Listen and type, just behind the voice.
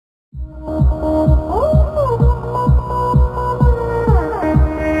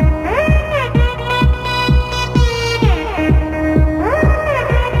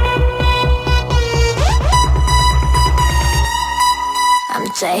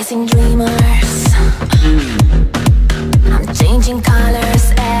chasing dreamers. I'm changing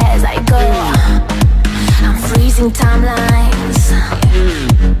colors as I go. I'm freezing timelines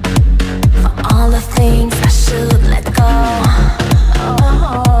for all the things I should let go.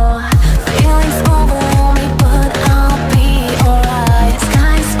 Feelings overwhelm me, but I'll be alright.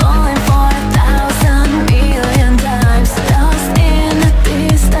 Sky's falling for 1,000,000,000 times. Lost in the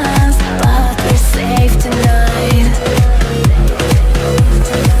distance, but we're safe tonight.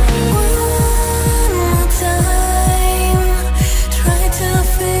 One more time, try to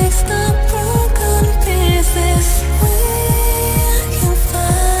fix the broken pieces. We can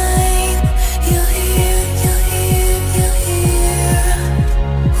find you here, you here, you here.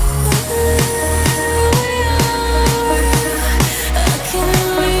 Where we are, I can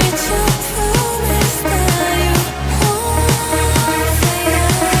reach your promise that you won't fail.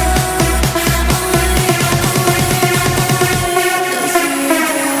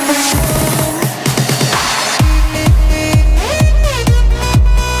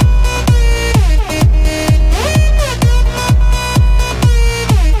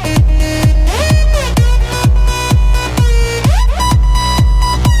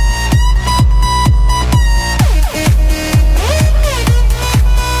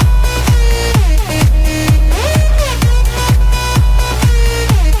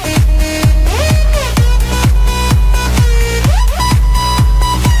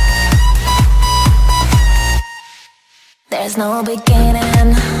 There's no beginning.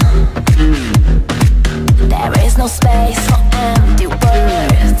 There is no space for empty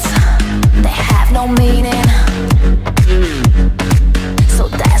words. They have no meaning. So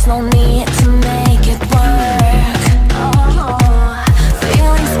there's no need